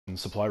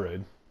supply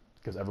raid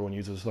because everyone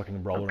uses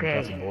fucking brawler and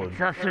crafting board.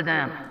 It's us or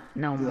them.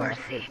 No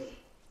mercy.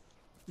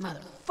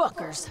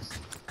 Motherfuckers.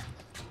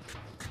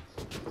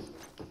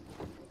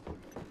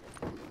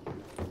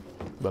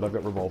 But I've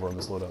got revolver on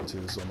this loadout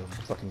too, so I'm a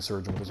fucking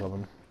surgeon with this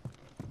weapon.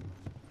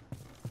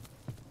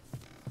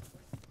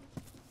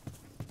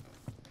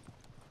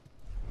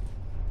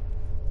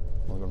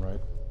 I'm going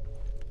right.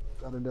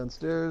 Got him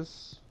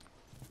downstairs.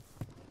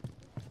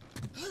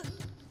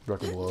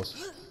 Directly below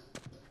us.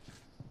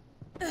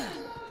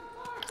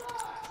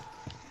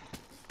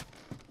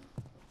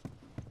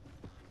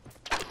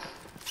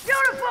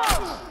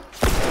 Beautiful!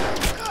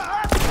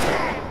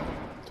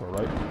 To our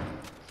right.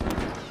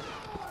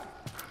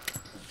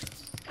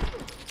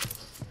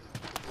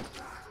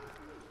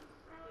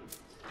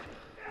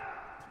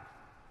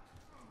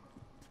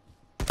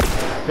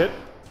 Hit.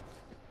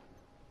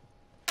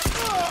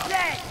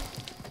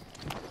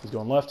 He's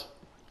going left.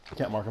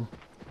 Can't mark him.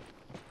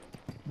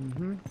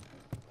 Mm-hmm.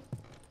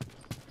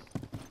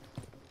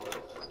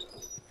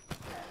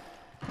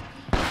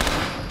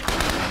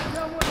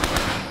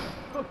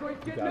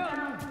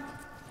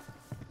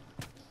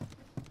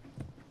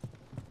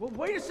 Well,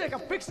 wait a sec,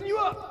 I'm fixing you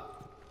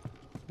up!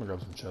 I'm gonna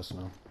grab some chests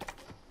now.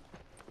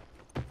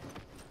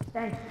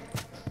 Thanks.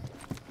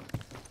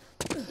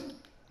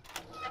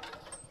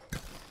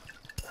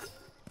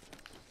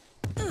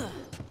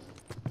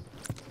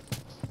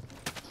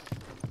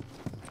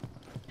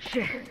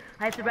 Shit,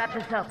 I have to wrap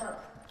this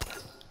up.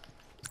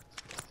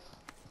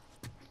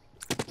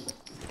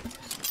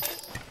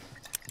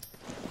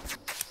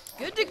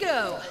 Good to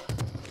go.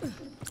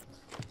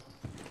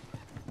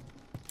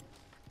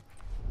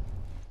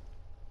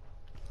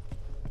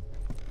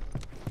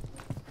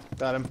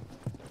 Got him.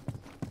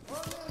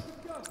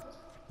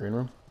 Green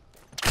room?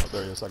 Oh,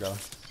 there he is, I got him.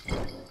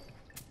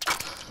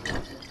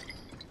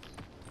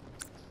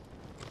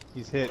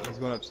 He's hit. He's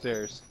going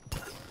upstairs.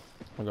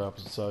 I'll go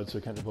opposite side so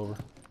he can't jump over.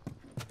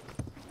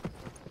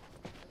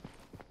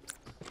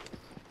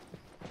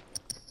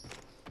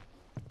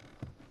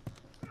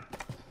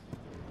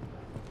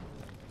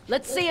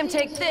 Let's see him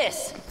take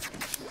this.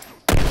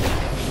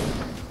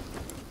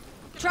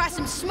 Try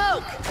some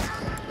smoke.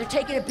 They're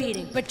taking a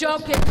beating, but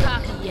don't get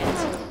cocky yet.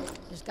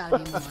 There's gotta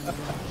be more on the way.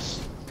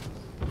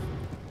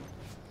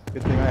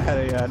 Good thing I had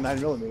a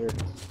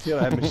 9mm. He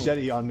had a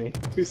machete on me.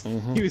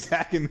 He was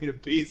hacking me to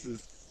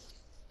pieces.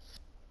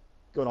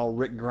 Going all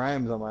Rick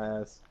Grimes on my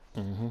ass.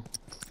 Mm-hmm.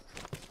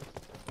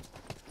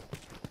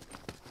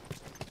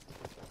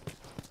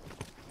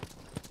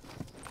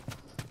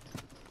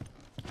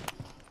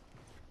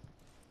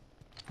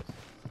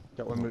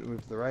 Got one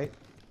move to the right.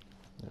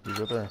 Yep, he's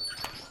right there.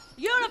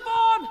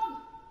 Uniform!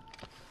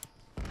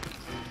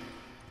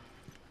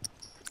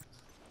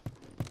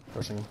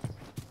 Pushing him.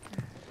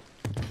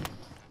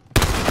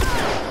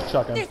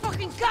 Shotgun. They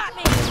fucking got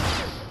me!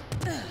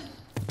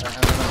 I'm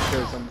not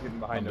sure someone's getting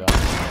behind him.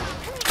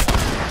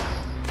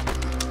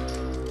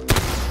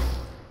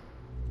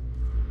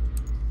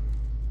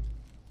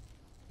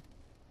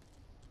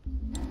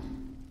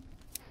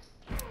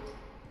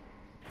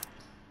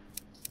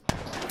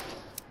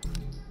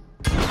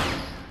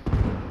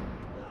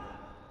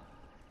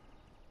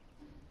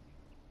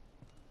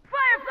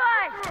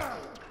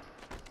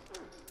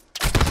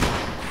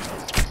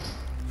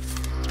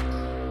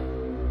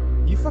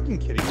 You fucking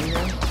kidding me,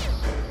 man?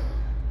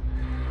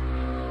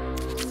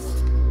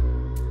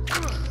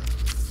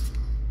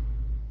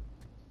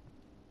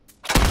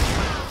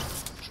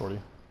 Shorty.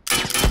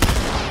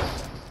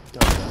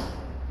 Goddamn.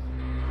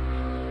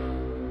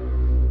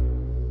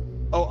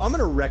 Oh, I'm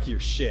gonna wreck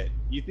your shit.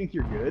 You think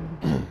you're good?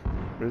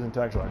 We're using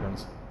tag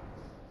shotguns.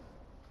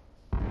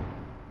 I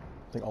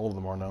think all of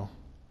them are now.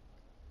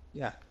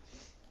 Yeah.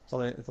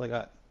 That's all I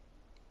got.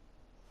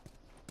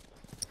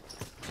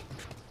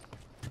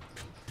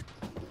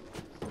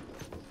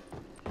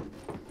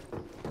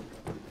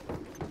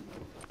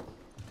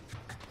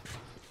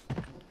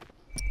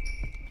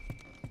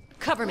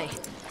 Cover me.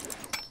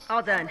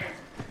 All done.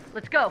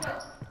 Let's go.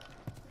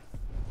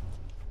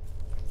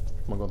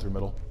 I'm going through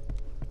middle.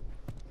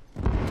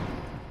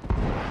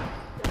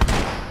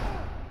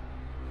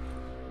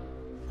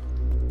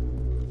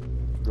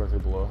 Directly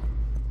below.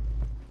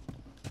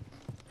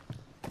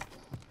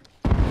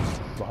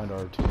 Behind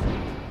our team.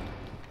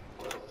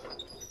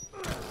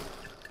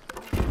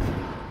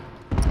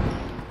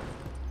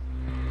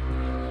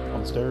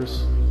 On the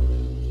stairs.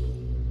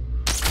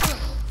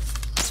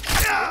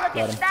 Look Got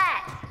at him. that!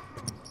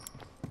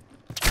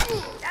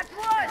 That's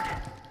one!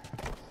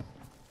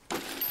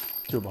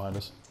 Two behind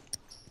us.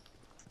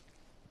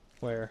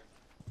 Where?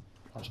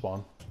 Our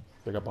spawn.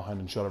 They got behind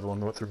and shot everyone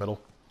who went through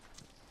middle.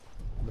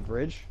 The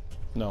bridge?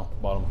 No,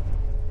 bottom.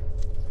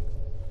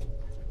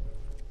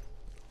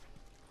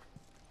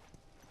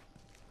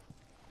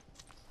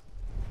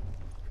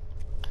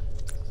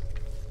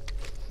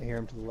 I hear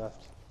him to the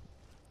left.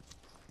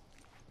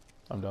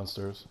 I'm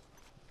downstairs.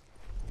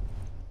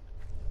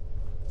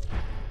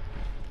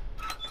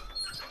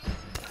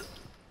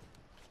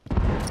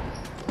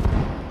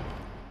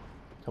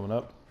 Coming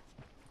up.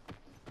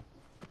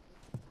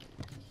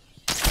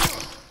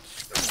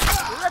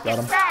 Look Got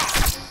at him. that!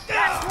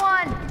 That's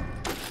one!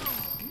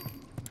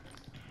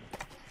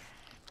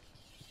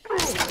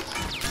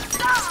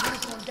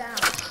 Uniform down.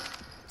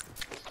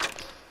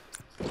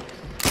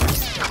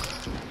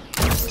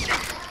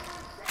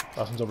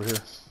 Last one's over here.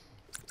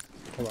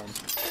 Hold on.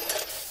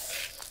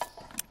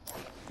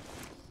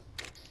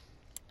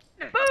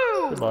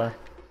 Boom! Goodbye.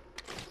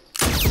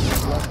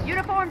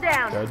 Uniform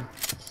down. Dead.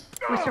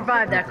 We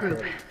survived that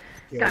group.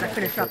 Yeah, Gotta that's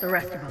finish it. off the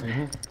rest of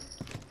them.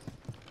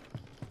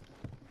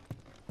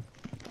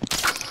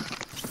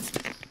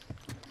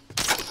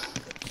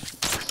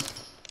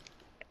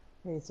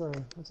 Hey,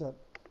 sorry. What's up?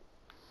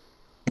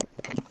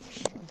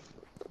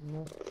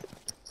 No.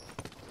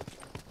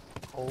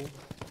 Cold.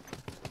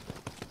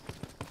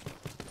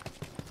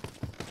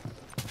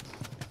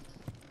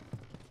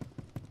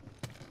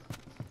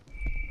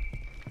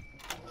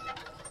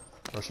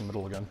 Rushing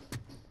middle again.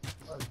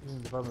 You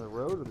mean the bottom of the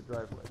road or the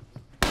driveway?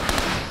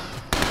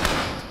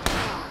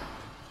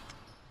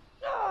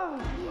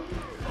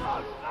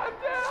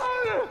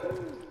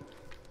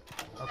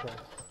 Okay.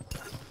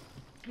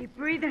 Keep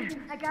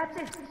breathing. I got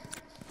this.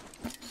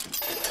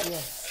 Yeah,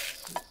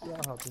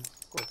 I'll help you.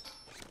 Of course.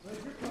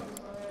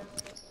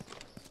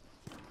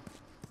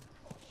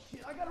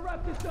 Shit, I gotta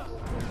wrap this up.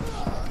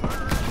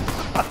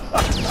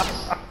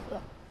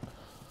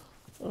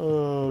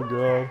 Oh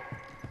god.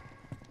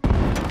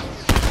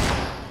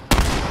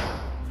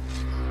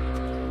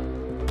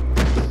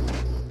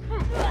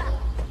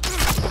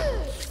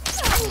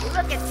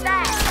 Look at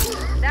that!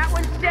 That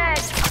one's dead!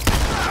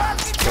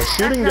 The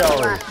shooting That's not the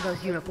gallery. last of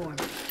those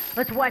uniforms.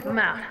 Let's wipe them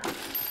out.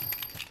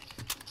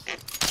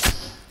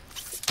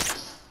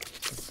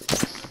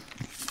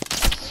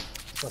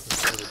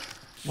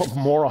 What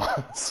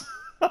morons.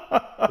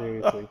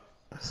 Seriously.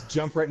 Just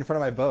jump right in front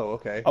of my bow,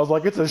 okay. I was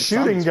like, it's a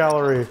shooting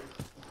gallery.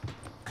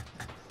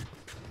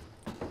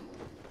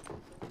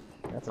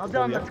 That's a All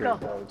done, fully let's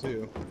upgraded bow,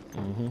 too.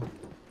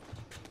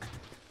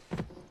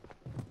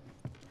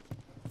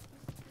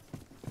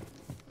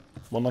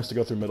 One likes to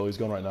go through middle. He's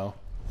going right now.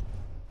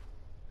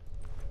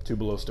 2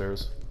 below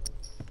stairs.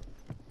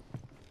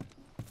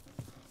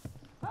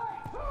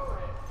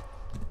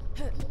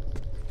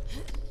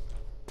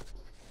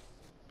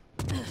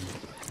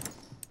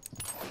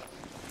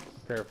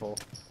 Careful.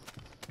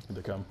 Here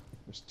they come.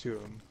 There's 2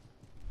 of them.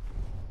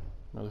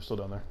 No, they're still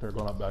down there. They're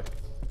going up back.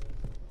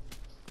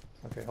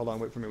 Okay, hold on.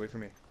 Wait for me. Wait for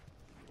me.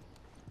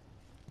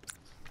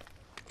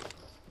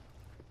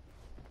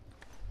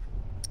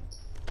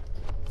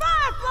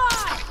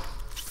 Firefly!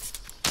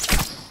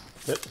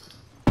 Hit.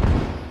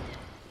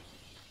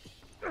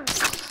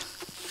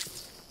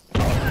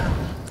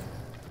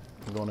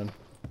 I'm going in.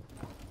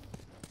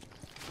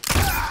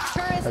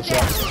 Turret's Headshot.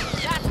 down.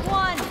 That's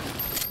one.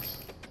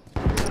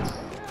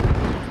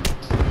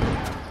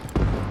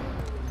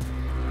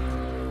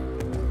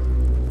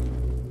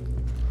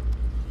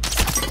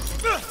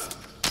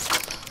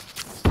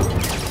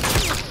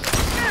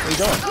 Where you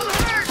going?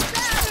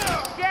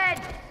 Dead!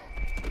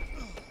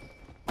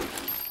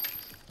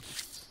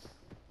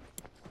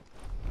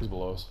 He's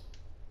below us.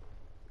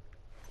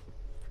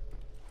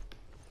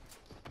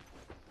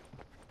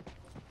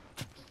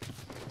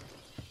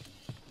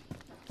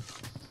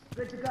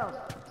 Good to go.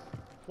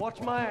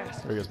 Watch my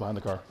ass. There he is behind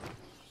the car.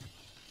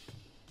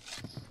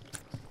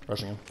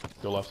 Rushing him.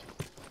 Go left.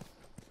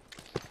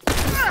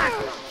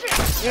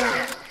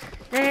 Yeah,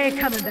 they ain't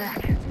coming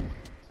back.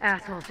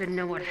 Assholes didn't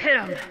know what hit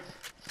them.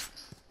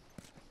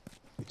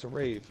 It's a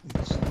rave.